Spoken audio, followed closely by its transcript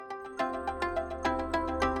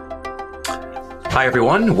Hi,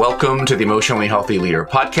 everyone. Welcome to the Emotionally Healthy Leader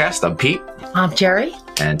podcast. I'm Pete. I'm Jerry.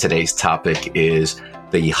 And today's topic is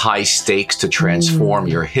the high stakes to transform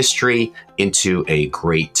your history into a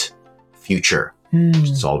great future.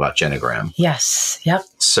 It's all about Genagram. Yes. Yep.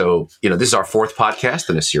 So, this is our fourth podcast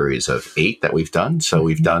in a series of 8 that we've done. So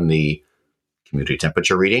we've done the community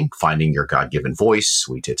temperature reading, finding your God-given voice.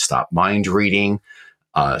 We did stop mind reading,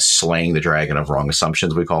 slaying the dragon of wrong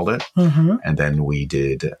assumptions, we called it. And then we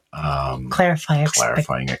did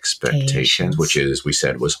clarifying expectations, which we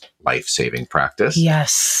said was life-saving practice.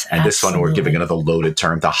 Yes. And this one, we're giving another loaded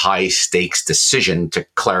term, the high-stakes decision to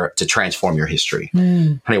transform your history.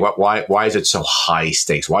 Honey, why is it so high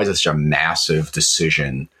stakes? Why is it such a massive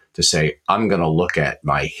decision to say, I'm going to look at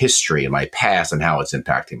my history and my past and how it's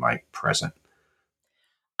impacting my present?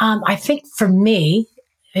 I think for me,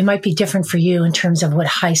 it might be different for you in terms of what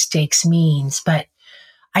high stakes means, but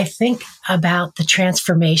I think about the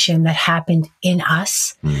transformation that happened in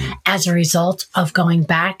us as a result of going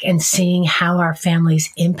back and seeing how our families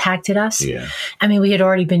impacted us. Yeah. I mean, we had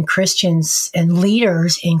already been Christians and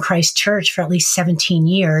leaders in Christ Church for at least 17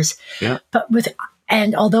 years. Yeah.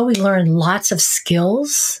 And although we learned lots of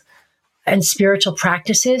skills and spiritual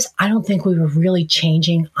practices, I don't think we were really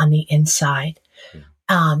changing on the inside.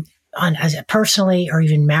 Personally or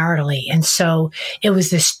even maritally. And so it was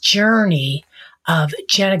this journey of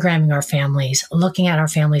genogramming our families, looking at our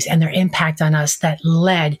families and their impact on us that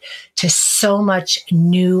led to so much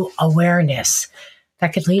new awareness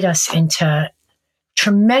that could lead us into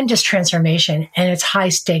tremendous transformation. And it's high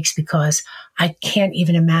stakes because I can't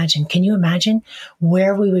even imagine. Can you imagine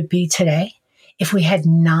where we would be today if we had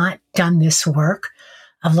not done this work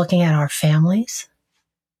of looking at our families?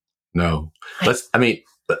 No.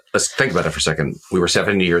 Let's think about it for a second. We were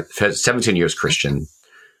 17 years Christian.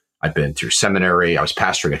 I've been through seminary. I was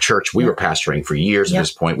pastoring a church. We were pastoring for years at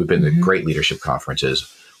this point. We've been to great leadership conferences.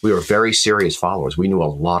 We were very serious followers. We knew a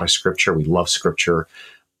lot of scripture. We loved scripture,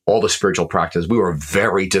 all the spiritual practice. We were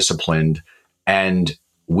very disciplined and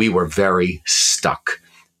we were very stuck.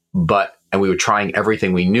 And we were trying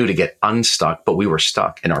everything we knew to get unstuck, but we were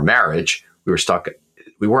stuck. In our marriage, we were stuck.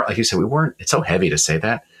 We weren't, like you said, it's so heavy to say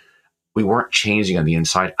that. We weren't changing on the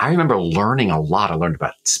inside. I remember learning a lot. I learned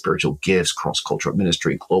about spiritual gifts, cross-cultural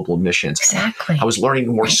ministry, global missions. Exactly. I was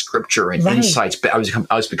learning more scripture and insights. I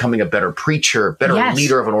was becoming a better preacher, better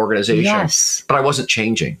leader of an organization. Yes. But I wasn't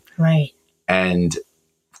changing. Right. And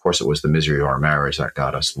of course, it was the misery of our marriage that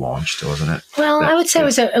got us launched, wasn't it? Well, I would say it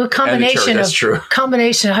was a combination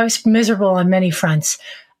combination. I was miserable on many fronts.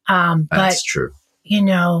 That's true.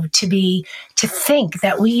 To think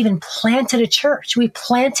that we even planted a church. We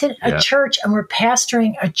planted a church and we're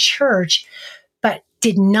pastoring a church, but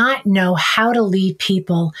did not know how to lead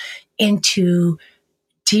people into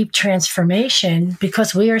deep transformation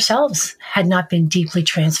because we ourselves had not been deeply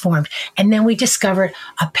transformed. And then we discovered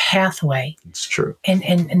a pathway. It's true.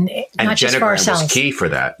 And not just for ourselves. Was key for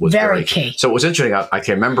that. Was very key. So it was interesting. I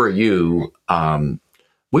can remember you...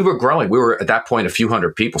 we were growing. We were at that point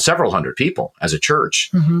several hundred people as a church.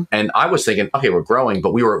 And I was thinking, okay, we're growing,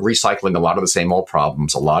 but we were recycling a lot of the same old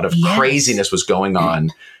problems. A lot of craziness was going on.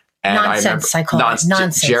 And nonsense, I call it.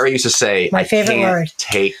 Nonsense. Jerry used to say, my favorite word.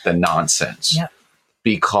 Take the nonsense. Yep.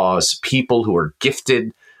 Because people who are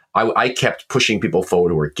gifted, I kept pushing people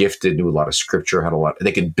forward who were gifted, knew a lot of scripture,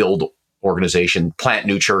 they could build organization, plant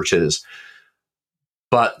new churches.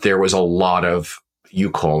 But there was a lot of, you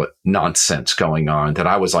call it nonsense going on that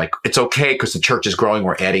I was like, it's okay because the church is growing.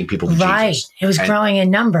 We're adding people to Jesus. It was growing in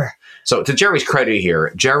number. So to Jerry's credit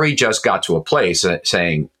here, Jerry just got to a place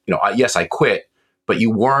saying, yes, I quit, but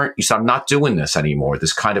you said, I'm not doing this anymore.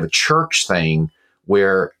 This kind of a church thing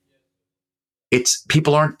where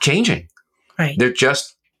people aren't changing. Right. They're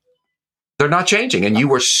not changing. And you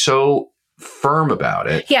were so firm about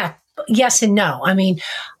it. Yeah. Yes and no. I mean,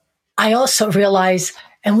 I also realize,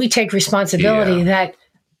 and we take responsibility that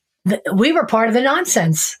we were part of the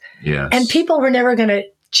nonsense. Yes. And people were never going to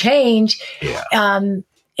change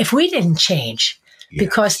if we didn't change. Yes.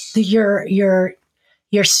 Because your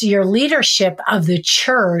leadership of the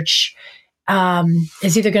church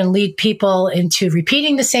is either going to lead people into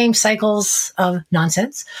repeating the same cycles of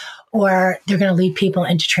nonsense, or they're going to lead people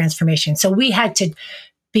into transformation. So we had to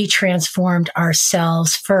be transformed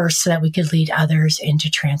ourselves first so that we could lead others into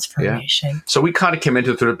transformation. Yeah. So we kind of came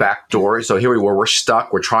into it through the back door. So here we were, we're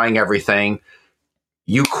stuck. We're trying everything.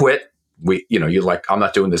 You quit. You're like, I'm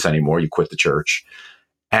not doing this anymore. You quit the church.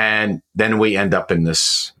 And then we end up in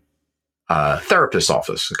this therapist's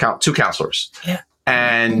office, 2 counselors. Yeah.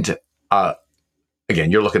 And again,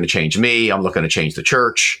 you're looking to change me. I'm looking to change the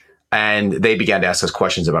church. And they began to ask us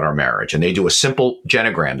questions about our marriage. And they do a simple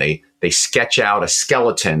genogram. They they sketch out a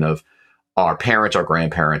skeleton of our parents, our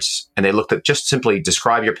grandparents, and they looked at just simply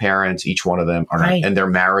describe your parents, each one of them, and their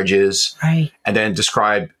marriages, and then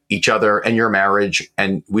describe each other and your marriage.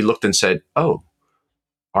 And we looked and said, oh,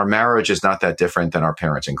 our marriage is not that different than our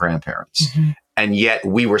parents and grandparents. And yet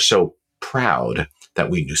we were so proud that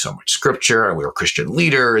we knew so much scripture and we were Christian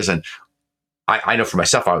leaders. And I know for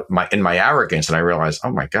myself, in my arrogance, and I realized,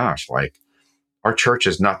 oh my gosh, like our church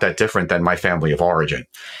is not that different than my family of origin.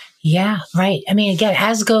 Yeah, right. I mean, again,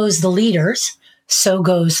 as goes the leaders, so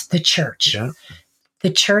goes the church. Yeah.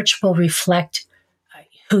 The church will reflect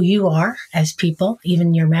who you are as people,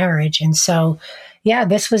 even your marriage. And so, yeah,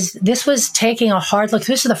 this was taking a hard look.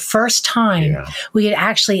 This is the first time we had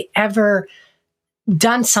actually ever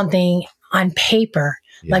done something on paper.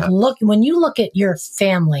 Like, when you look at your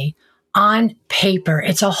family on paper,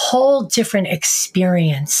 it's a whole different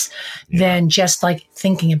experience than just like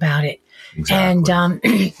thinking about it. Exactly.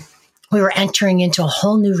 And we were entering into a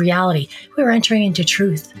whole new reality. We were entering into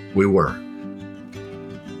truth. We were.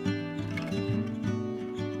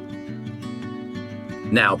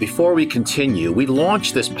 Now, before we continue, we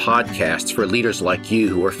launched this podcast for leaders like you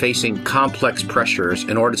who are facing complex pressures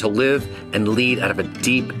in order to live and lead out of a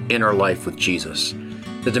deep inner life with Jesus.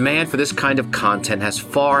 The demand for this kind of content has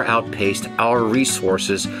far outpaced our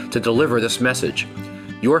resources to deliver this message.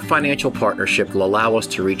 Your financial partnership will allow us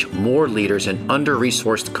to reach more leaders in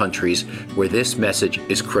under-resourced countries where this message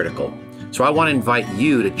is critical. So I want to invite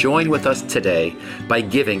you to join with us today by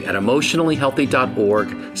giving at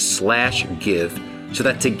emotionallyhealthy.org/give so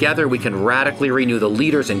that together we can radically renew the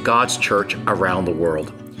leaders in God's church around the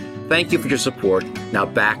world. Thank you for your support. Now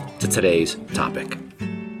back to today's topic.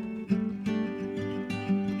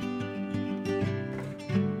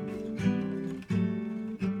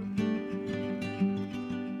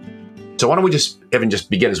 So why don't we just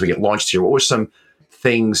begin as we get launched here? What were some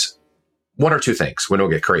things, one or two things, we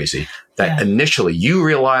don't get crazy, that initially you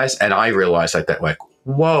realized and I realized that like,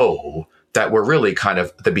 whoa, that we're really kind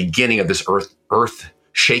of the beginning of this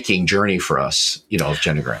earth-shaking journey for us, of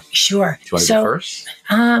Genegram? Sure. Do you want to go first?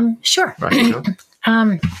 Sure. Right.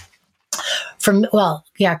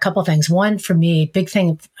 A couple of things. One, for me, big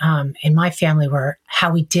thing in my family were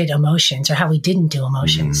how we did emotions or how we didn't do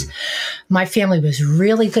emotions. My family was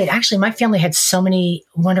really good. Actually, my family had so many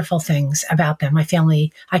wonderful things about them. My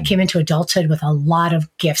family, I came into adulthood with a lot of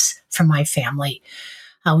gifts from my family.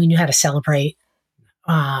 We knew how to celebrate.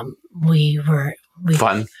 Fun.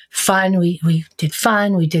 We did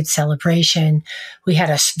fun. We did celebration. We had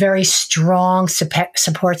a very strong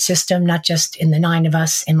support system, not just in the 9 of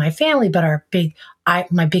us in my family, but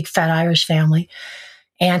my big fat Irish family,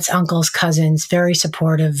 aunts, uncles, cousins, very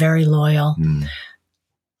supportive, very loyal.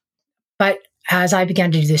 But as I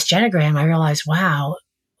began to do this Genegram, I realized, wow,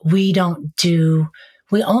 we only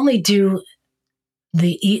do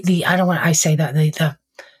the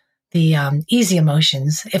easy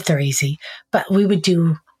emotions, if they're easy, but we would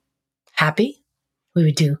do happy, we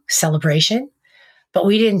would do celebration, but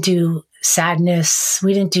we didn't do sadness,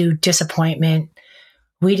 we didn't do disappointment,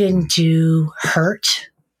 we didn't do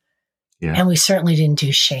hurt, and we certainly didn't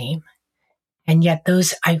do shame. And yet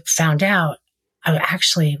those, I found out, I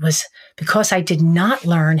actually was, because I did not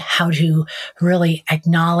learn how to really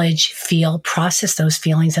acknowledge, feel, process those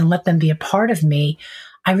feelings and let them be a part of me,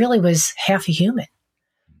 I really was half a human.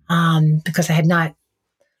 Because I had not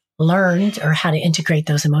learned or how to integrate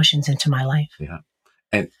those emotions into my life. Yeah.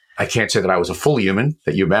 And I can't say that I was a full human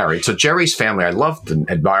that you married. So Jerry's family, I loved and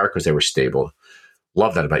admired because they were stable.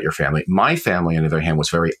 Love that about your family. My family, on the other hand, was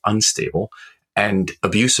very unstable and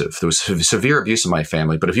abusive. There was severe abuse in my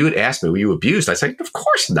family. But if you had asked me, were you abused? I'd say, of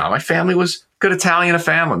course not. My family was good Italian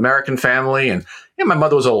family, American family. And my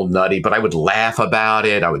mother was a little nutty, but I would laugh about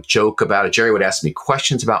it. I would joke about it. Jerry would ask me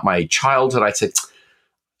questions about my childhood. I'd say,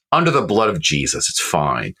 under the blood of Jesus, it's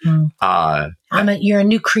fine. You're a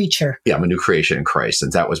new creature. Yeah, I'm a new creation in Christ.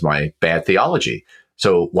 And that was my bad theology.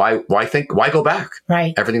 So why go back?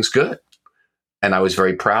 Right. Everything's good. And I was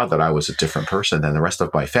very proud that I was a different person than the rest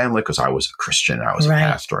of my family because I was a Christian and I was a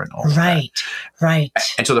pastor and all that. Right.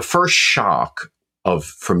 And so the first shock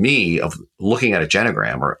for me of looking at a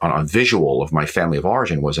Genegram or on a visual of my family of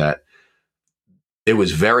origin was that it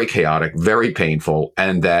was very chaotic, very painful,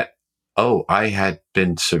 and that I had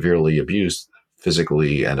been severely abused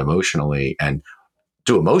physically and emotionally, and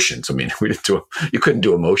do emotions. I mean, you couldn't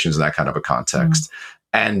do emotions in that kind of a context.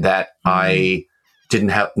 And that I didn't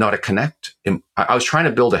know how to connect. I was trying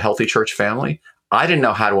to build a healthy church family. I didn't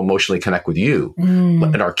know how to emotionally connect with you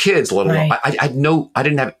and our kids, let alone. I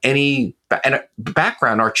didn't have any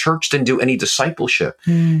background. Our church didn't do any discipleship.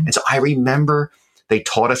 And so I remember they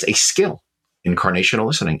taught us a skill. incarnational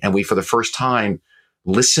listening. And we, for the first time,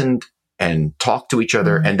 listened and talked to each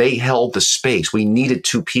other, and they held the space. We needed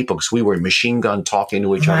two people because we were machine gun talking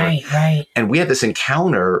to each other. Right. And we had this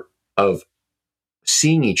encounter of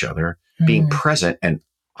seeing each other, being present. And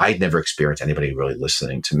I'd never experienced anybody really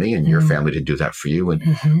listening to me, and your family didn't do that for you.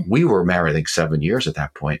 And we were married, I think, 7 years at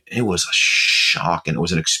that point. It was a shock, and it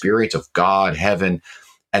was an experience of God, heaven.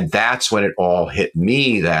 And that's when it all hit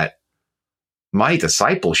me that my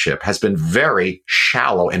discipleship has been very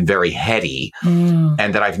shallow and very heady, and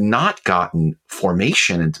that I've not gotten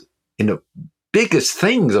formation in the biggest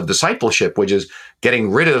things of discipleship, which is getting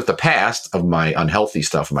rid of the past of my unhealthy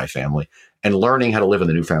stuff in my family and learning how to live in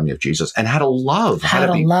the new family of Jesus and how to love. How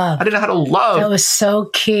to love. I didn't know how to love. That was so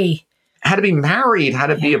key. How to be married, how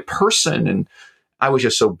to be a person. And I was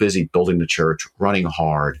just so busy building the church, running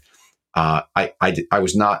hard. I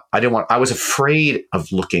was afraid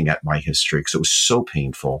of looking at my history because it was so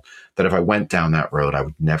painful that if I went down that road, I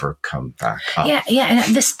would never come back up. Yeah.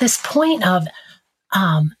 And this point of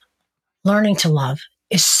learning to love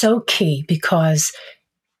is so key because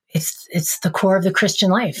it's the core of the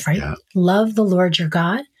Christian life, right? Yeah. Love the Lord your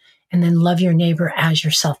God, and then love your neighbor as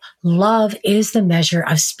yourself. Love is the measure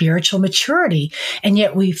of spiritual maturity. And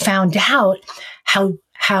yet we found out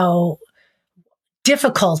how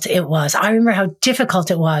difficult it was. I remember how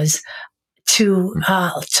difficult it was to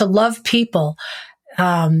love people.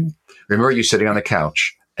 Remember you sitting on the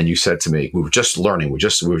couch and you said to me, we were just learning, we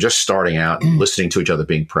were just starting out and listening to each other,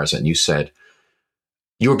 being present. And you said,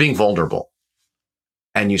 you were being vulnerable.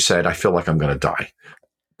 And you said, I feel like I'm going to die.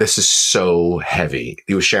 This is so heavy.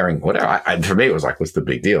 You were sharing whatever. For me, it was like, what's the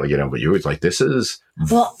big deal? But you were like, this is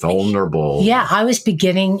vulnerable. Yeah, I was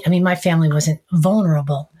beginning. I mean, my family wasn't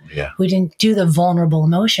vulnerable. Yeah. We didn't do the vulnerable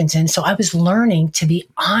emotions. And so I was learning to be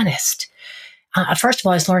honest. First of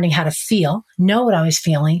all, I was learning how to feel, know what I was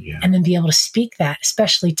feeling, and then be able to speak that,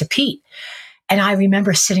 especially to Pete. And I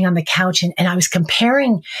remember sitting on the couch and I was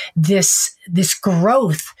comparing this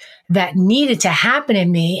growth that needed to happen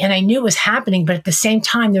in me. And I knew it was happening, but at the same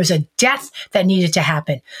time, there was a death that needed to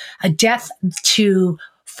happen, a death to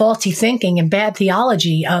faulty thinking and bad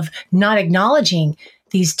theology of not acknowledging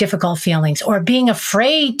these difficult feelings or being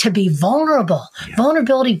afraid to be vulnerable. Yeah.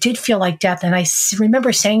 Vulnerability did feel like death. And I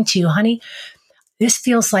remember saying to you, honey, this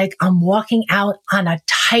feels like I'm walking out on a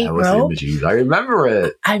tightrope. I remember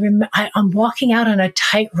it. I'm walking out on a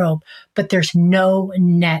tightrope, but there's no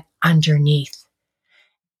net underneath.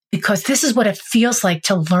 Because this is what it feels like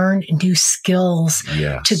to learn new skills,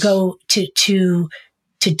 to go to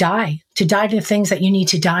die to the things that you need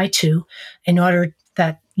to die to in order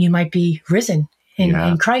that you might be risen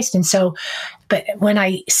in Christ. And so, but when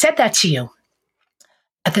I said that to you,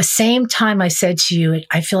 at the same time I said to you,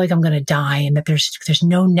 I feel like I'm going to die and that there's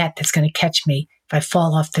no net that's going to catch me if I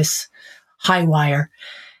fall off this high wire.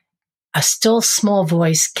 A still small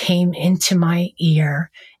voice came into my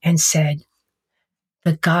ear and said,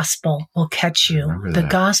 the gospel will catch you. The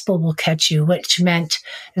gospel will catch you, which meant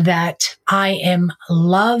that I am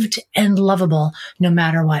loved and lovable no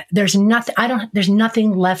matter what. There's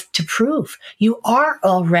nothing left to prove. You are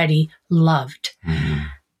already loved. Mm-hmm.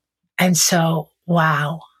 And so,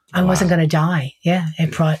 wow, I wasn't going to die. Yeah. It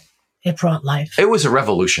brought life. It was a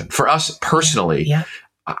revolution for us personally. Yeah.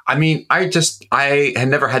 I mean, I had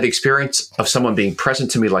never had the experience of someone being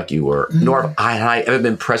present to me like you were, nor have I ever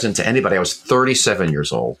been present to anybody. I was 37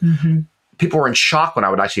 years old. Mm-hmm. People were in shock when I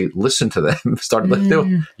would actually listen to them. Started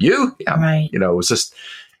listening. You? Yeah. Right. It was just,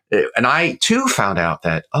 and I too found out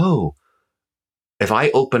that, if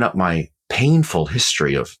I open up my painful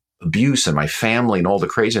history of abuse and my family and all the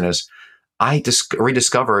craziness, I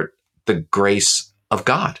rediscovered the grace of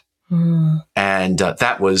God. And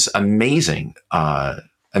that was amazing.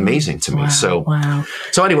 Amazing to me. Wow.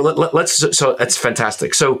 So anyway, so that's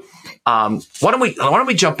fantastic. So, why don't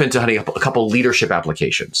we jump into, honey, a couple leadership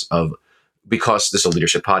applications because this is a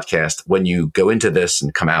leadership podcast. When you go into this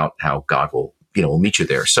and come out, how God will meet you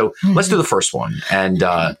there. So let's do the first one. And,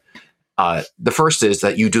 the first is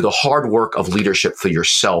that you do the hard work of leadership for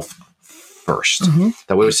yourself first. Mm-hmm.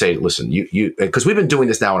 That we would say, listen, you, because we've been doing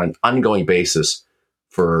this now on an ongoing basis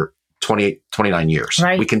for 29 years.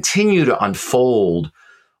 Right. We continue to unfold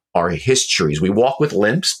our histories. We walk with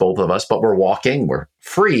limps, both of us, but we're walking, we're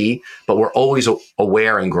free, but we're always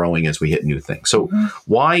aware and growing as we hit new things. So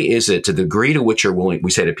why is it, to the degree to which you're willing,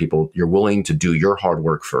 we say to people, you're willing to do your hard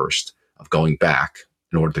work first of going back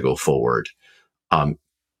in order to go forward?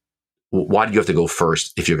 Why do you have to go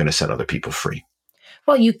first if you're going to set other people free?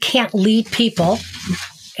 Well, you can't lead people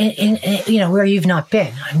in where you've not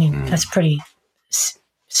been. I mean, that's pretty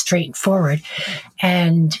straightforward.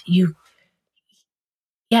 And you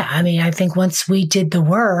Yeah. I mean, I think once we did the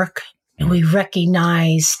work and we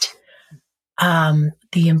recognized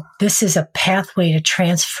this is a pathway to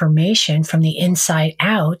transformation from the inside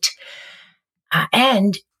out,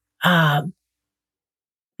 and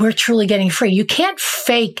we're truly getting free. You can't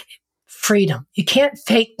fake freedom. You can't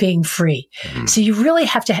fake being free. Mm-hmm. So you really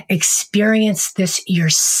have to experience this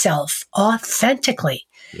yourself authentically.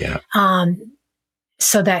 Yeah.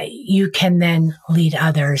 So that you can then lead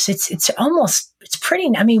others. It's pretty,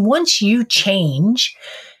 I mean, once you change,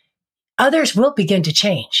 others will begin to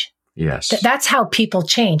change. Yes. That's how people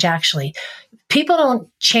change, actually. People don't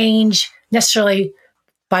change necessarily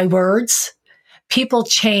by words. People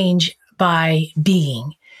change by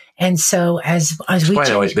being. And so as we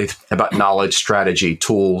change, about knowledge, strategy,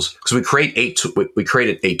 tools, because we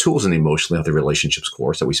created 8 tools in the Emotionally Healthy Relationships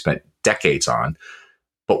course that we spent decades on.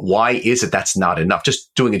 But why is it that's not enough?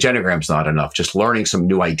 Just doing a genogram is not enough. Just learning some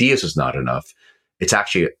new ideas is not enough. It's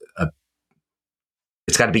actually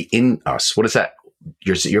it's got to be in us. What is that?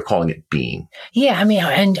 You're calling it being. Yeah, I mean,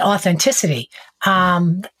 and authenticity.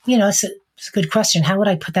 It's a good question. How would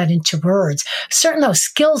I put that into words? Certain those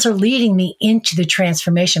skills are leading me into the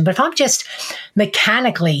transformation. But if I'm just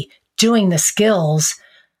mechanically doing the skills,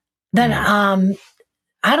 then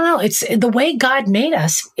I don't know. It's the way God made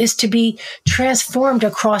us is to be transformed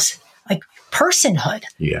across like personhood.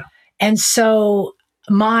 Yeah. And so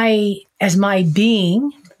my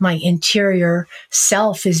being, my interior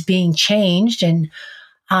self is being changed, and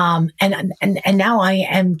now I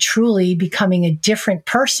am truly becoming a different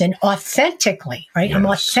person authentically, right? Yes. I'm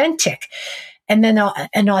authentic. And then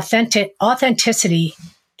an authenticity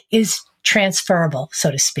is transferable,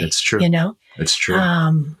 so to speak. It's true. It's true.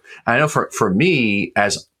 I know for me, I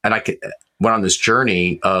went on this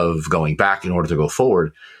journey of going back in order to go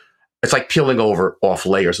forward. It's like peeling off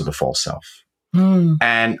layers of the false self.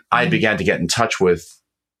 And I began to get in touch with,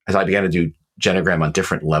 as I began to do Genogram on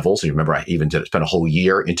different levels. You remember, I even spent a whole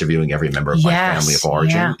year interviewing every member of my family of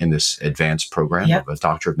origin in this advanced program of a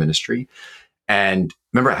doctor of ministry. And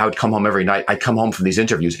remember, I would come home every night. I'd come home from these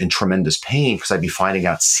interviews in tremendous pain because I'd be finding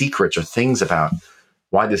out secrets or things about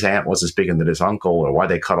why this aunt was as big than his uncle, or why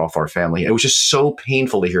they cut off our family. It was just so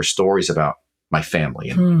painful to hear stories about my family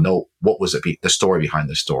and know what was the story behind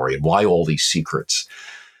the story and why all these secrets.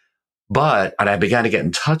 And I began to get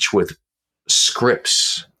in touch with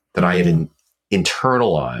scripts that I had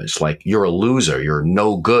internalized, like you're a loser, you're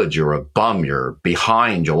no good, you're a bum, you're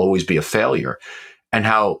behind, you'll always be a failure. And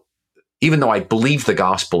how, even though I believed the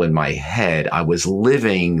gospel in my head, I was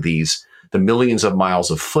living the millions of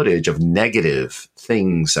miles of footage of negative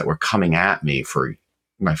things that were coming at me for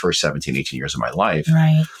my first 17, 18 years of my life.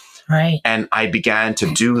 Right. And I began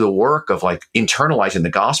to do the work of like internalizing the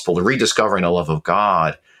gospel, to rediscovering the love of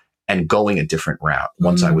God and going a different route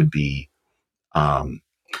once I would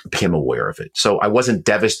became aware of it. So I wasn't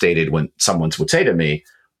devastated when someone would say to me,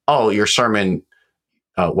 "Oh, your sermon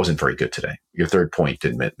wasn't very good today. Your third point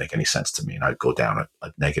didn't make any sense to me." And I'd go down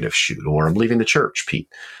a negative chute. Or, "I'm leaving the church, Pete.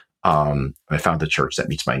 I found the church that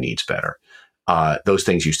meets my needs better." Those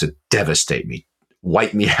things used to devastate me,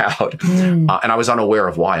 wipe me out. And I was unaware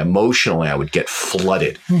of why. Emotionally, I would get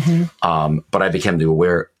flooded. But I became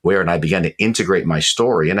aware, and I began to integrate my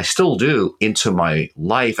story, and I still do, into my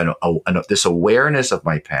life, and this awareness of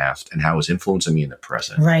my past and how it's influencing me in the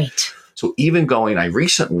present. Right. So even I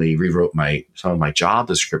recently rewrote some of my job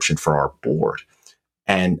description for our board.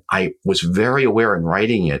 And I was very aware in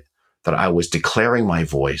writing it that I was declaring my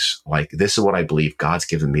voice, like, this is what I believe God's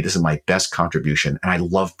given me. This is my best contribution. And I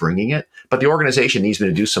love bringing it. But the organization needs me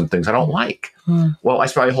to do some things I don't like. Well, I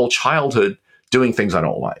spent my whole childhood doing things I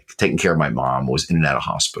don't like. Taking care of my mom, was in and out of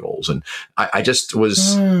hospitals. And I just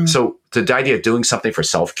was, so the idea of doing something for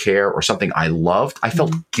self-care or something I loved, I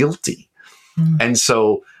felt guilty. And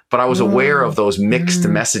so, but I was aware of those mixed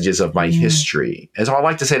messages of my history. And so I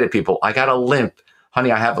like to say to people, I got a limp.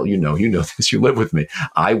 Honey, I have, you know this, you live with me.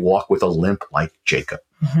 I walk with a limp like Jacob.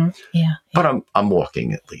 Yeah. But I'm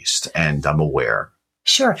walking at least, and I'm aware.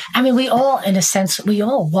 Sure. I mean, we all, in a sense, we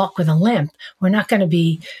all walk with a limp. We're not going to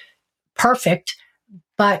be perfect,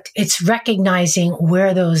 but it's recognizing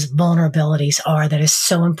where those vulnerabilities are that is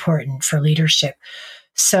so important for leadership.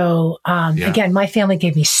 So, again, my family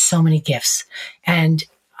gave me so many gifts, and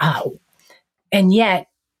yet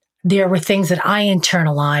there were things that I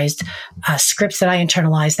internalized, scripts that I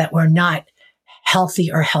internalized that were not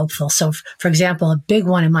healthy or helpful. So, for example, a big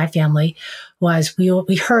one in my family was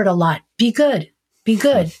we heard a lot, be good, be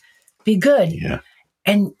good, be good. Yeah.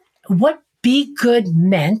 And what be good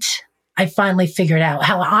meant, I finally figured out.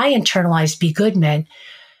 How I internalized be good meant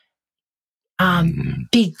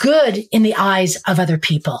be good in the eyes of other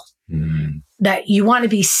people. that you want to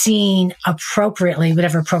be seen appropriately,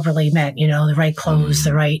 whatever appropriately meant, the right clothes,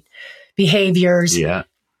 the right behaviors,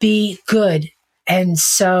 be good. And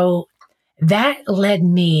so that led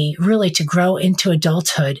me really to grow into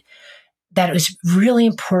adulthood, that it was really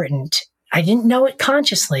important. I didn't know it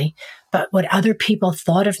consciously, but what other people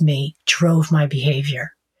thought of me drove my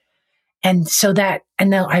behavior. And so then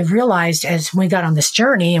I realized as we got on this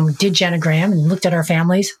journey and we did Genogram and looked at our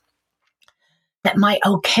families, that my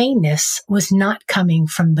okayness was not coming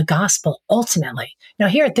from the gospel ultimately. Now,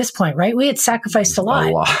 here at this point, right, we had sacrificed a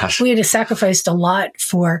lot. We had sacrificed a lot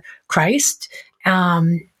for Christ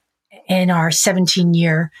in our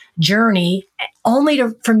 17-year journey, only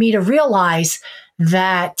for me to realize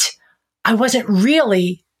that I wasn't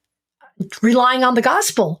really relying on the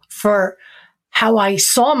gospel for how I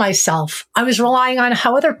saw myself. I was relying on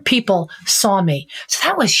how other people saw me. So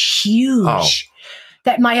that was huge.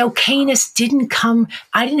 That my okayness didn't come,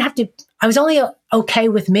 I was only okay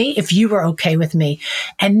with me if you were okay with me.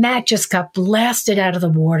 And that just got blasted out of the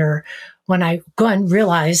water when I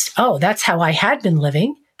realized, that's how I had been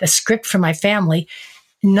living, the script for my family,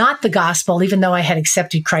 not the gospel, even though I had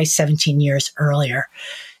accepted Christ 17 years earlier.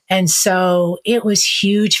 And so it was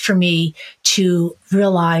huge for me to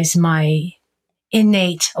realize my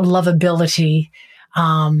innate lovability,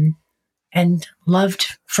 and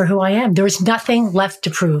loved for who I am. There was nothing left to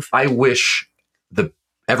prove. I wish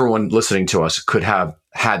everyone listening to us could have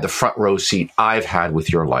had the front row seat I've had with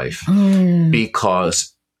your life,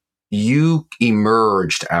 because you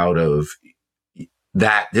emerged out of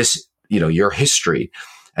your history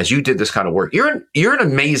as you did this kind of work. You're an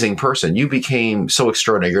amazing person. You became so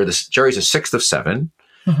extraordinary. Jerry's a sixth of seven,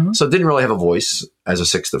 so didn't really have a voice as a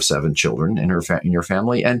sixth of seven children in your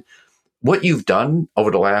family. And what you've done over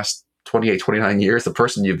the last 28, 29 years, the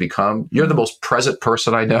person you've become, you're the most present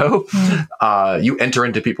person I know. You enter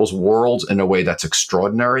into people's worlds in a way that's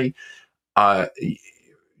extraordinary.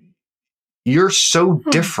 You're so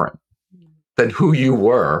different than who you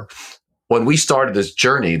were when we started this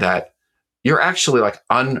journey that you're actually like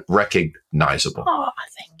unrecognizable. Oh,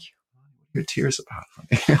 thank you. Your tears about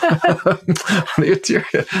me. Your tears.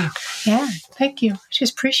 Yeah, thank you. I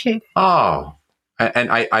just appreciate it. Oh, and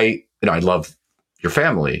I love your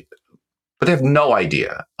family, but they have no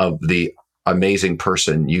idea of the amazing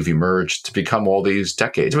person you've emerged to become all these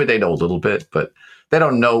decades. I mean, they know a little bit, but they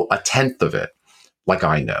don't know a tenth of it like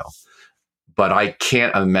I know. But I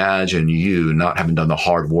can't imagine you not having done the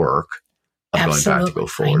hard work of going back to go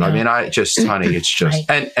forward. I mean, honey, it's just,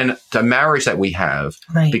 and the marriage that we have,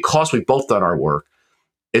 because we've both done our work,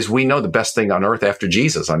 is we know the best thing on earth after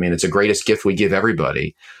Jesus. I mean, it's the greatest gift we give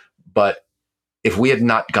everybody. But if we had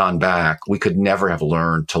not gone back, we could never have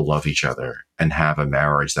learned to love each other and have a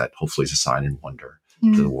marriage that hopefully is a sign and wonder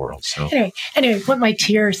to the world. So anyway, what my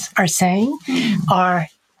tears are saying are,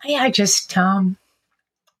 I just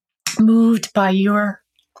moved by your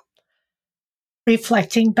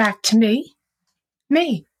reflecting back to me.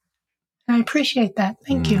 I appreciate that.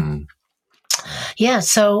 Thank you. Yeah.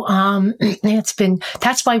 So,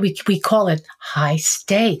 that's why we call it high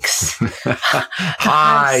stakes.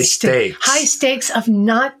 High stakes of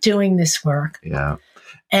not doing this work. Yeah.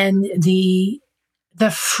 And the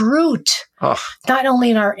fruit, not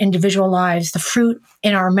only in our individual lives, the fruit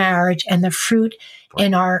in our marriage and the fruit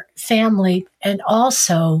in our family, and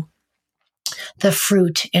also the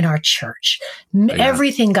fruit in our church.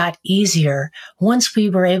 Everything got easier once we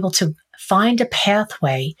were able to find a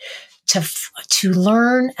pathway to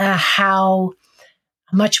learn how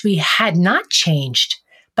much we had not changed,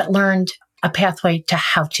 but learned a pathway to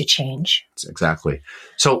how to change. Exactly.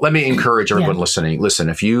 So let me encourage everyone listening. Listen,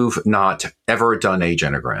 if you've not ever done a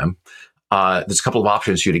Genogram, there's a couple of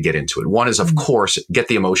options for you to get into it. One is, of course, get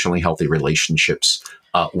the Emotionally Healthy Relationships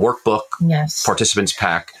workbook, participants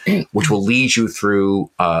pack, which will lead you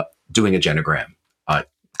through doing a Genogram.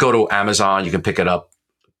 Go to Amazon. You can pick it up.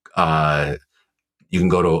 You can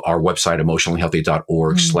go to our website,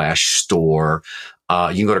 emotionallyhealthy.org/store.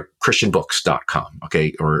 You can go to christianbooks.com,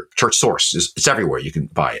 okay, or Church Source. It's everywhere. You can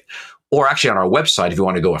buy it. Or actually on our website, if you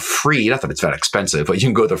want to go a free, not that it's that expensive, but you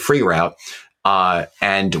can go the free route.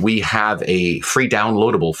 And we have a free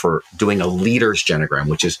downloadable for doing a leader's Genogram,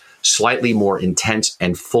 which is slightly more intense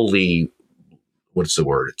and fully, what's the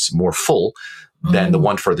word? It's more full than the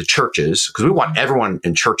one for the churches, because we want everyone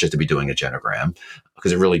in churches to be doing a Genogram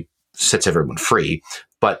because it really sets everyone free.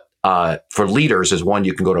 But for leaders is one,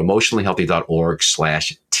 you can go to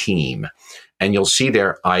emotionallyhealthy.org/THR. team. And you'll see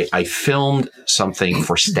there, I filmed something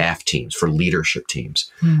for staff teams, for leadership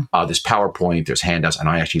teams. There's PowerPoint, there's handouts, and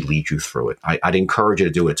I actually lead you through it. I'd encourage you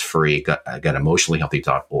to do it. It's free. Again,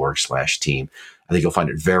 emotionallyhealthy.org/team. I think you'll find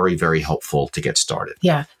it very, very helpful to get started.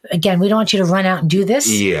 Yeah. Again, we don't want you to run out and do this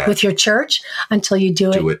with your church until you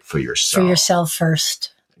do it for yourself. For yourself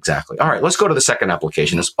first. Exactly. All right, let's go to the second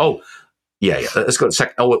application. Let's go to the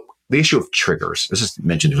second. The issue of triggers. This is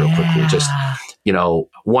mentioned real quickly. Just,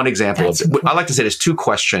 one example I like to say there's two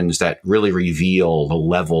questions that really reveal the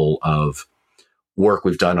level of work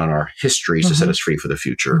we've done on our histories to set us free for the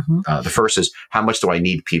future. The first is, how much do I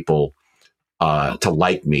need people to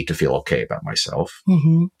like me to feel okay about myself?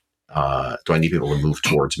 Do I need people to move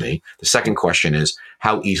towards me? The second question is,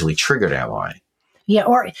 how easily triggered am I? Yeah.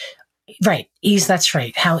 Right. That's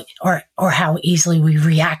right. How easily we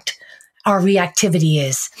react. Our reactivity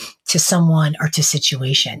is to someone or to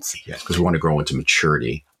situations. Yeah, because we want to grow into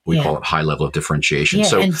maturity. We call it high level of differentiation.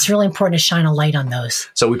 Yeah, and it's really important to shine a light on those.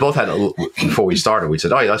 So we both had, before we started, we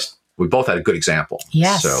said, we both had a good example.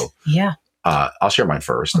 Yes. So I'll share mine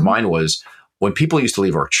first. Mine was when people used to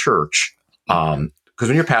leave our church, because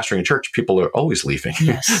when you're pastoring a church, people are always leaving.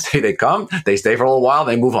 Yes. They come, they stay for a little while,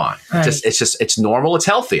 they move on. Right. It's normal. It's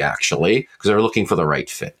healthy, actually, because they're looking for the right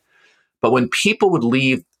fit. But when people would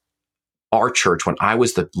leave our church, when I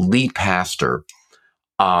was the lead pastor,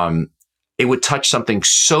 it would touch something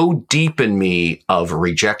so deep in me of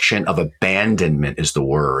rejection, of abandonment is the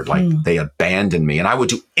word. Like they abandoned me, and I would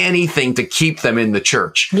do anything to keep them in the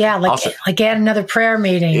church. Yeah, like add another prayer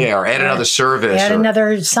meeting. Yeah, or add another service. Add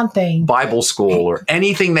another something. Bible school, or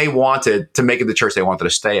anything they wanted to make it the church they wanted to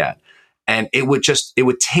stay at. And it would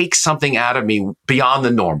take something out of me beyond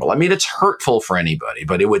the normal. I mean, it's hurtful for anybody,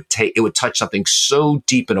 but it would touch something so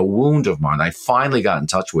deep in a wound of mine. I finally got in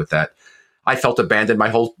touch with that. I felt abandoned my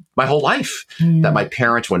whole life, that my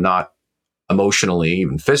parents were not emotionally,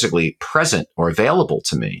 even physically present or available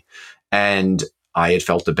to me. And I had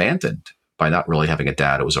felt abandoned by not really having a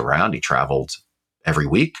dad who was around. He traveled every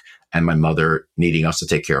week, and my mother needing us to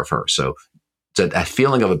take care of her. So that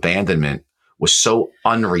feeling of abandonment was so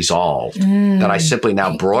unresolved that I simply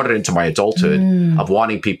now brought it into my adulthood of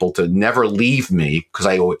wanting people to never leave me because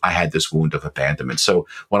I had this wound of abandonment. So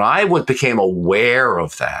when I became aware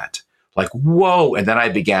of that, like, whoa, and then I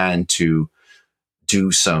began to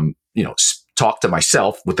do some, talk to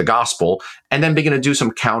myself with the gospel, and then begin to do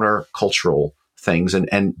some countercultural things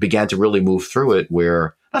and began to really move through it,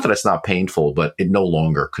 where, not that it's not painful, but it no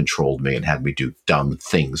longer controlled me and had me do dumb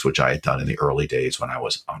things, which I had done in the early days when I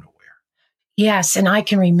was unaware. Yes, and I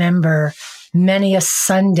can remember many a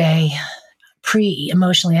Sunday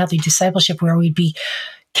pre-emotionally healthy discipleship where we'd be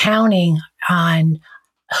counting on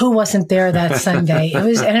who wasn't there that Sunday.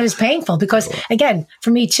 It was painful because, again,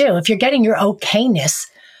 for me too, if you're getting your okayness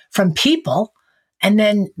from people and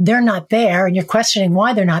then they're not there and you're questioning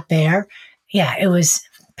why they're not there, it was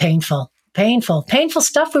painful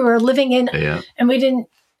stuff we were living in, and we didn't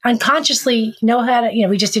unconsciously know how to,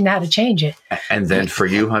 we just didn't know how to change it. And then for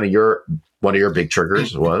you, honey, one of your big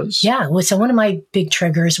triggers was? So one of my big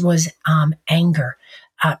triggers was anger,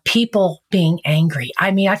 people being angry.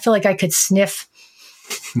 I mean, I feel like I could sniff,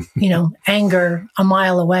 anger a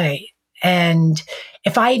mile away. And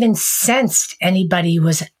if I even sensed anybody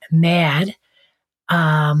was mad,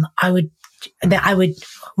 I would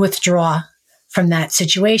withdraw from that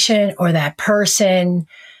situation or that person.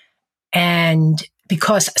 And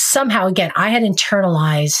because somehow, again, I had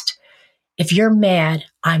internalized, if you're mad,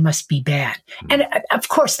 I must be bad. And of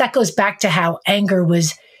course, that goes back to how anger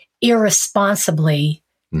was irresponsibly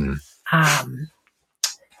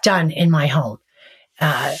done in my home.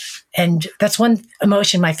 And that's one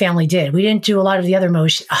emotion my family did. We didn't do a lot of the other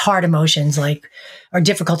hard emotions, or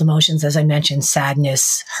difficult emotions, as I mentioned,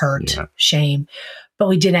 sadness, hurt, shame. But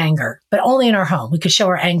we did anger, but only in our home. We could show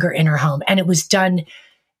our anger in our home. And it was done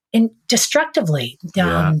destructively,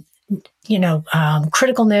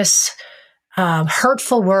 criticalness,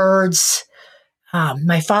 hurtful words.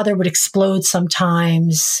 My father would explode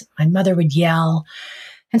sometimes. My mother would yell.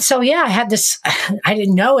 And so, I had this, I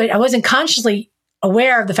didn't know it. I wasn't consciously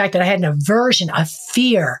aware of the fact that I had an aversion, a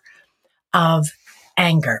fear of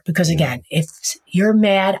anger. Because again, if you're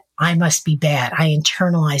mad, I must be bad. I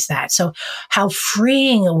internalized that. So how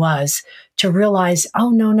freeing it was to realize,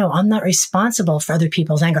 oh, no, I'm not responsible for other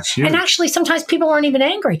people's anger. And actually, sometimes people weren't even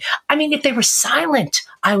angry. I mean, if they were silent,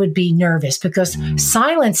 I would be nervous because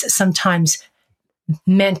silence sometimes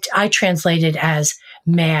meant I translated as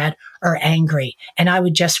mad or angry, and I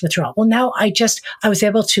would just withdraw. Well, now I was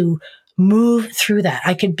able to move through that.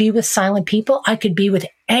 I could be with silent people. I could be with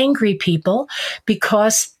angry people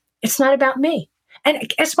because it's not about me.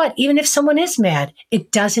 And guess what? Even if someone is mad,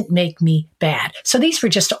 it doesn't make me bad. So these were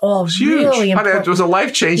just all really important. It was a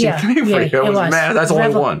life-changing thing for you. It was mad. That's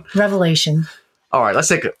only one. Revelation. All right, let's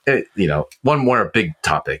take one more big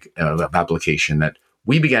topic of application, that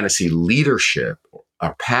we began to see leadership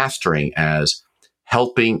or pastoring as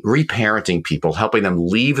helping, reparenting people, helping them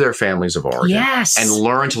leave their families of origin and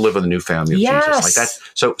learn to live with a new family of Jesus. Like that.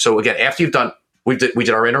 So again, after we did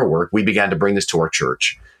our inner work, we began to bring this to our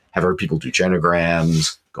church, have our people do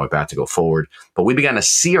genograms, going back to go forward. But we began to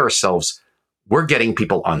see ourselves, we're getting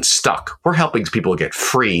people unstuck. We're helping people get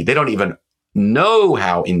free. They don't even know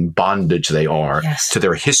how in bondage they are to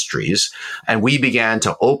their histories. And we began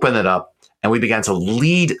to open it up, and we began to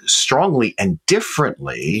lead strongly and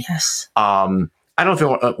differently. Yes. I don't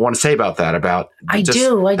know if you want to say about that. I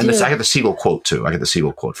do. I got the Siegel quote too. I got the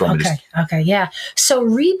Siegel quote from Okay. Yeah. So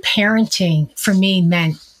reparenting for me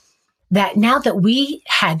meant that now that we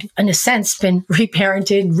had, in a sense, been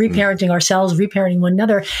reparenting ourselves, reparenting one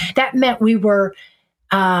another, that meant we were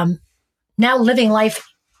now living life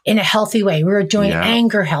in a healthy way. We were doing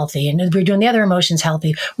anger healthy, and we were doing the other emotions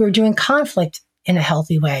healthy. We were doing conflict in a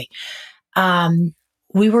healthy way.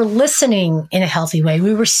 We were listening in a healthy way.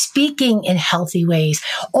 We were speaking in healthy ways.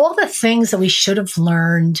 All the things that we should have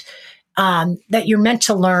learned, that you're meant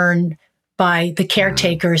to learn by the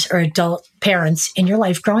caretakers or adult parents in your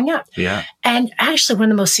life growing up. Yeah. And actually, one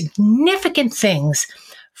of the most significant things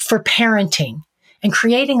for parenting and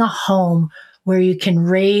creating a home where you can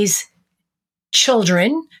raise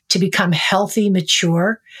children to become healthy,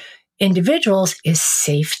 mature individuals is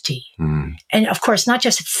safety. And of course, not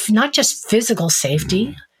just physical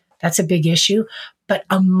safety. That's a big issue, but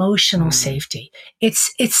emotional safety.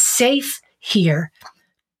 It's safe here.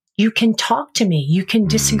 You can talk to me. You can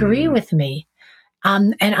disagree with me.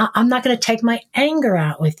 And I'm not going to take my anger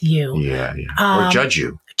out with you. Yeah. Or judge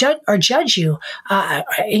you. Judge you.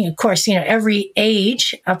 Of course, every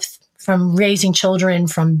age from raising children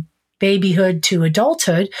from babyhood to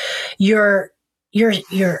adulthood, you're doing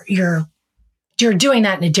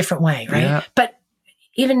that in a different way, right? Yeah. But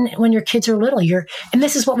even when your kids are little, and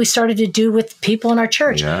this is what we started to do with people in our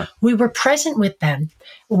church. Yeah. We were present with them.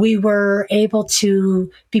 We were able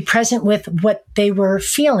to be present with what they were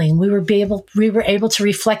feeling. We were able to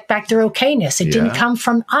reflect back their okayness. It didn't come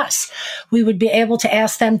from us. We would be able to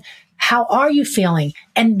ask them, how are you feeling?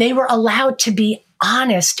 And they were allowed to be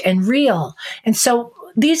honest and real. And so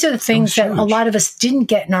these are the things that a lot of us didn't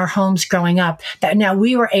get in our homes growing up, that now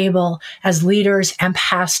we were able as leaders and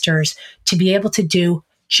pastors to be able to do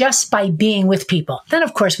just by being with people. Then,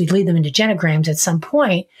 of course, we'd lead them into genograms at some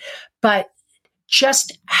point, but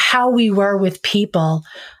just how we were with people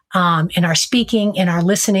in our speaking, in our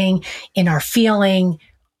listening, in our feeling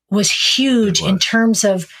was huge in terms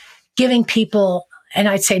of giving people, and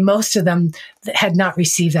I'd say most of them had not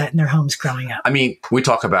received that in their homes growing up. I mean, we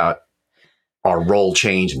talk about our role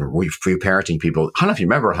change and reparenting people. I don't know if you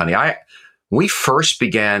remember, honey, we first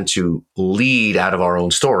began to lead out of our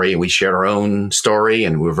own story, and we shared our own story,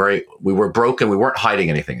 and we were broken. We weren't hiding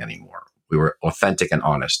anything anymore. We were authentic and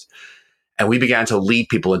honest. And we began to lead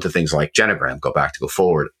people into things like genogram, go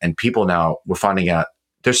forward. And people now, we're finding out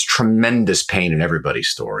there's tremendous pain in everybody's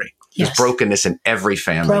story. There's brokenness in every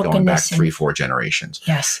family going back 3-4 generations.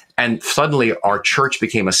 Yes. And suddenly our church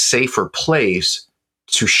became a safer place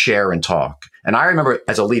to share and talk. And I remember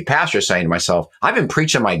as a lead pastor saying to myself, I've been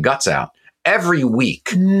preaching my guts out every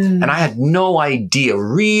week. And I had no idea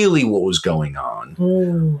really what was going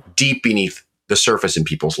on deep beneath the surface in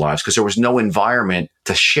people's lives, because there was no environment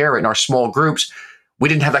to share it in our small groups. We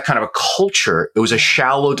didn't have that kind of a culture. It was a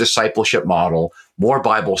shallow discipleship model, more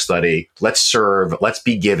Bible study, let's serve, let's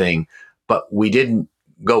be giving. But we didn't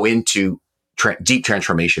go into deep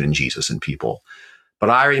transformation in Jesus and people. But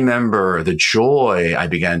I remember the joy I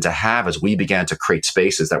began to have as we began to create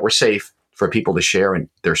spaces that were safe for people to share in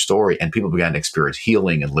their story, and people began to experience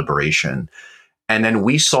healing and liberation. And then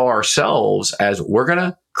we saw ourselves as, we're going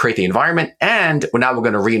to create the environment, and now we're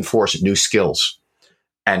going to reinforce new skills.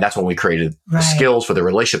 And that's when we created the Skills for the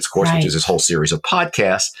Relationships course, which is this whole series of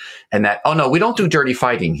podcasts. And that, oh no, we don't do dirty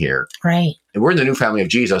fighting here. Right. And we're in the new family of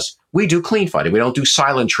Jesus. We do clean fighting. We don't do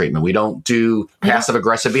silent treatment. We don't do passive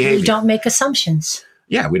aggressive behavior. We don't make assumptions.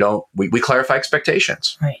 Yeah, we clarify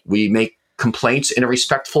expectations. Right. We make complaints in a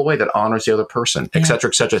respectful way that honors the other person, et cetera,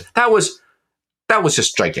 et cetera. That was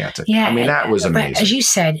just gigantic. Yeah. I mean, that was amazing. But as you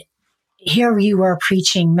said, here you were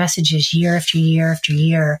preaching messages year after year after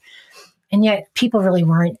year, and yet people really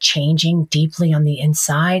weren't changing deeply on the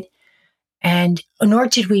inside. And nor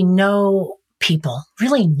did we know people,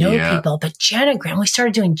 really know people. But we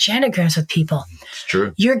started doing genograms with people. It's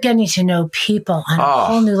true. You're getting to know people on a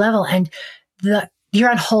whole new level. And you're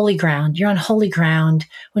on holy ground. You're on holy ground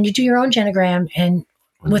when you do your own genogram and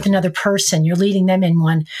with another person, you're leading them in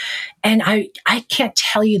one. And I can't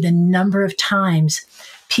tell you the number of times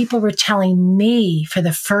people were telling me for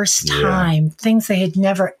the first time things they had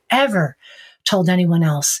never, ever told anyone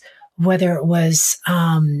else, whether it was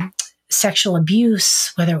sexual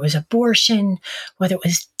abuse, whether it was abortion, whether it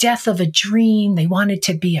was death of a dream. They wanted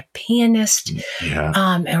to be a pianist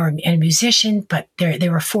or a musician, but they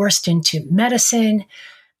were forced into medicine.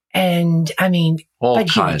 And I mean, all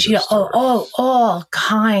kinds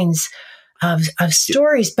of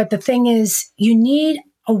stories. But the thing is, you need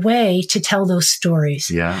a way to tell those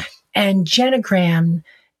stories. Yeah. And genogram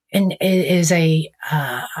is a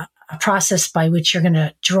process by which you're going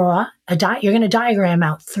to draw you're going to diagram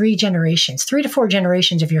out 3 to 4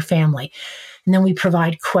 generations of your family. And then we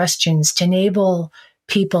provide questions to enable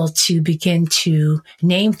people to begin to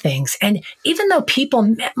name things. And even though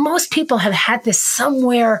most people have had this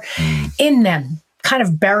somewhere in them, kind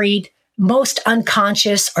of buried, most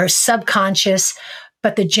unconscious or subconscious,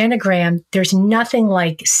 but the genogram, there's nothing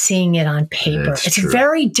like seeing it on paper. It's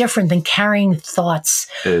very different than carrying thoughts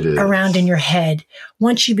around in your head.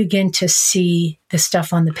 Once you begin to see the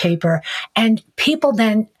stuff on the paper, and people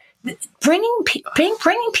then bringing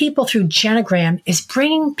people through genogram is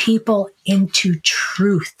bringing people into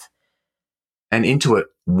truth. And into a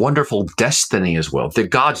wonderful destiny as well. They're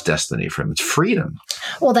God's destiny for him. It's freedom.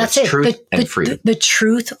 Well, that's it. Truth and freedom. The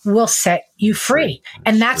truth will set you free.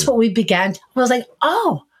 And that's what we began. I was like,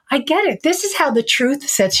 oh, I get it. This is how the truth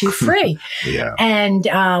sets you free. And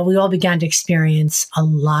we all began to experience a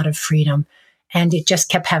lot of freedom. And it just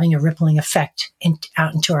kept having a rippling effect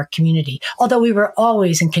out into our community. Although we were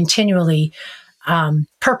always and continually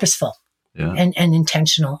purposeful and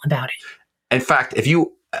intentional about it. In fact, if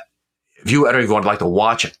you would like to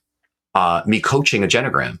watch me coaching a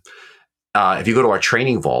genogram, if you go to our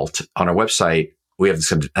training vault on our website, we have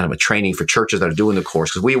some kind of a training for churches that are doing the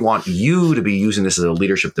course, because we want you to be using this as a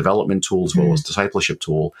leadership development tool as well as discipleship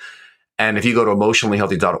tool. And if you go to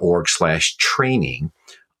emotionallyhealthy.org/training,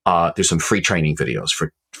 there's some free training videos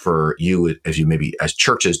for you as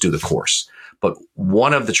churches do the course. But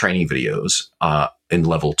one of the training videos in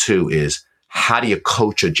level 2 is how do you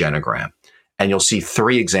coach a genogram? And you'll see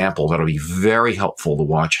 3 examples that'll be very helpful to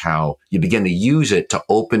watch how you begin to use it to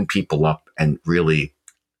open people up and really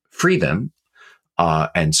free them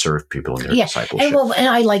and serve people in their discipleship. And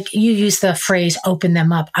I like, you use the phrase open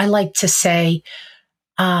them up. I like to say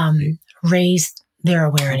raise their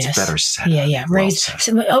awareness. It's better said.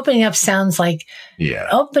 Opening up sounds like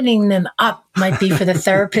opening them up might be for the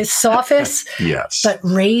therapist's office. Yes. But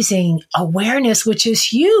raising awareness, which is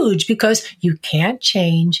huge, because you can't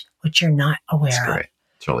change what you're not aware of. Great.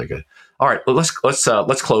 It's really good. All right. Well, let's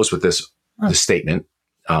close with this statement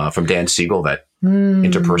from Dan Siegel, that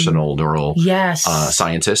interpersonal neural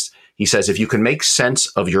scientist. He says, if you can make sense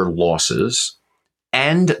of your losses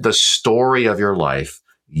and the story of your life,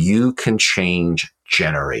 you can change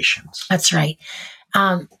generations. That's right.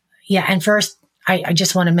 And first, I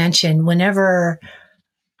just want to mention, whenever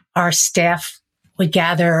our staff would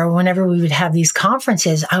gather or whenever we would have these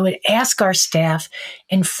conferences, I would ask our staff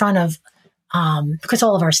in front of, because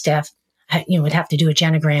all of our staff, would have to do a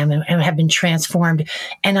genogram and have been transformed.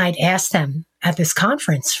 And I'd ask them at this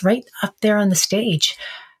conference right up there on the stage,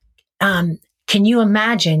 can you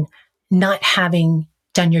imagine not having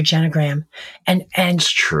done your genogram? And it's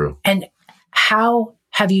true. And how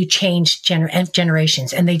have you changed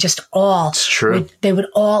generations? And they just all, they would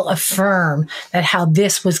all affirm that how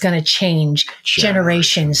this was going to change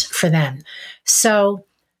generations for them. So,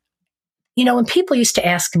 when people used to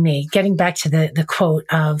ask me, getting back to the quote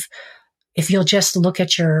of, if you'll just look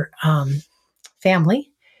at your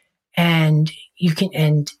family and you can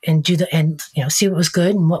and do see what was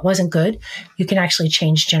good and what wasn't good, you can actually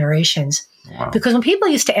change generations. Wow. Because when people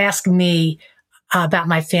used to ask me about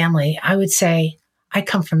my family, I would say, I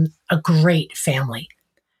come from a great family.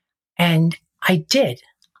 And I did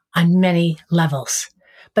on many levels.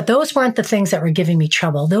 But those weren't the things that were giving me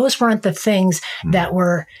trouble. Those weren't the things that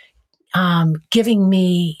were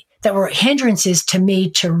that were hindrances to me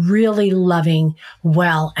to really loving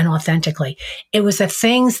well and authentically. It was the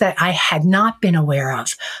things that I had not been aware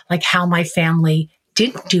of, like how my family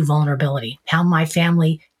didn't do vulnerability, how my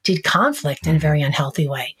family did conflict in a very unhealthy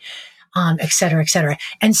way, et cetera, et cetera.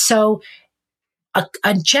 And so a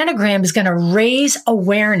genogram is going to raise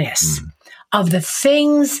awareness of the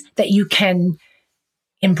things that you can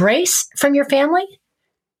embrace from your family.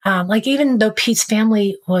 Like even though Pete's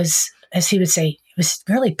family was, as he would say, it was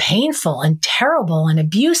really painful and terrible and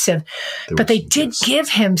abusive. But they did give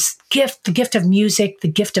him the gift of music, the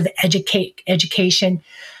gift of education.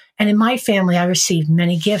 And in my family, I received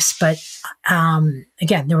many gifts, but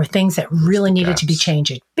again, there were things that really needed to be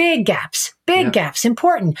changed. Big gaps,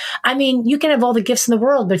 important. I mean, you can have all the gifts in the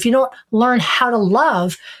world, but if you don't learn how to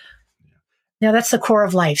love, that's the core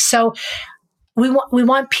of life. So we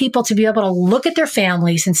want people to be able to look at their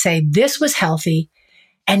families and say, this was healthy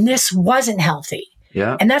and this wasn't healthy.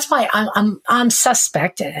 Yeah. And that's why I'm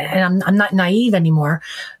suspect, and I'm not naive anymore.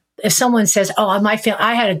 If someone says, "Oh,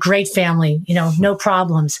 I had a great family, no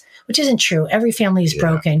problems," which isn't true. Every family is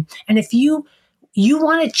broken. And if you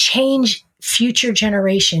want to change future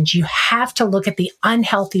generations, you have to look at the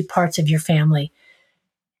unhealthy parts of your family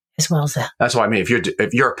as well as that. That's why, I mean,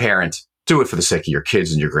 if you're a parent, do it for the sake of your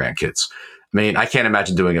kids and your grandkids. I mean, I can't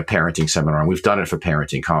imagine doing a parenting seminar, and we've done it for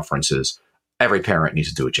parenting conferences. Every parent needs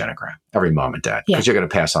to do a genogram, every mom and dad, because you're going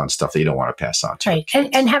to pass on stuff that you don't want to pass on to right.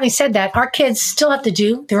 And having said that, our kids still have to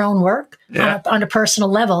do their own work on a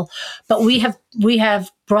personal level, but we have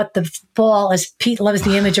brought the ball, as Pete loves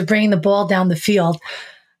the image of bringing the ball down the field.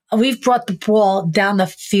 We've brought the ball down the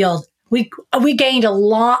field. We gained a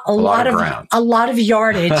lot of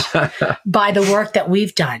yardage by the work that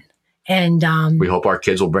we've done. And we hope our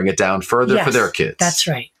kids will bring it down further for their kids. That's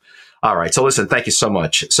right. All right. So listen, thank you so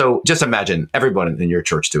much. So just imagine everyone in your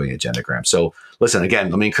church doing a genogram. So listen, again,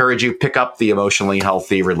 let me encourage you, pick up the Emotionally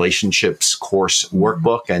Healthy Relationships course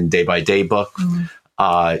workbook and day-by-day book.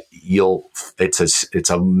 It's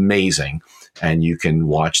amazing. And you can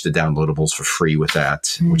watch the downloadables for free with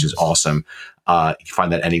that, which is awesome. You can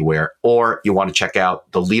find that anywhere. Or you want to check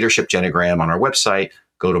out the Leadership Genogram on our website,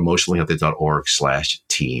 go to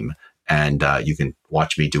emotionallyhealthy.org/team. And you can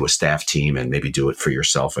watch me do a staff team and maybe do it for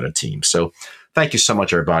yourself and a team. So thank you so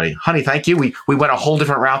much, everybody. Honey, thank you. We went a whole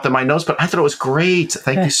different route than my notes, but I thought it was great.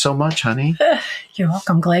 Thank you so much, honey. You're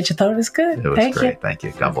welcome. Glad you thought it was good. It was great. Thank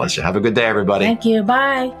you. God bless you. Have a good day, everybody. Thank you.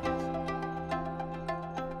 Bye.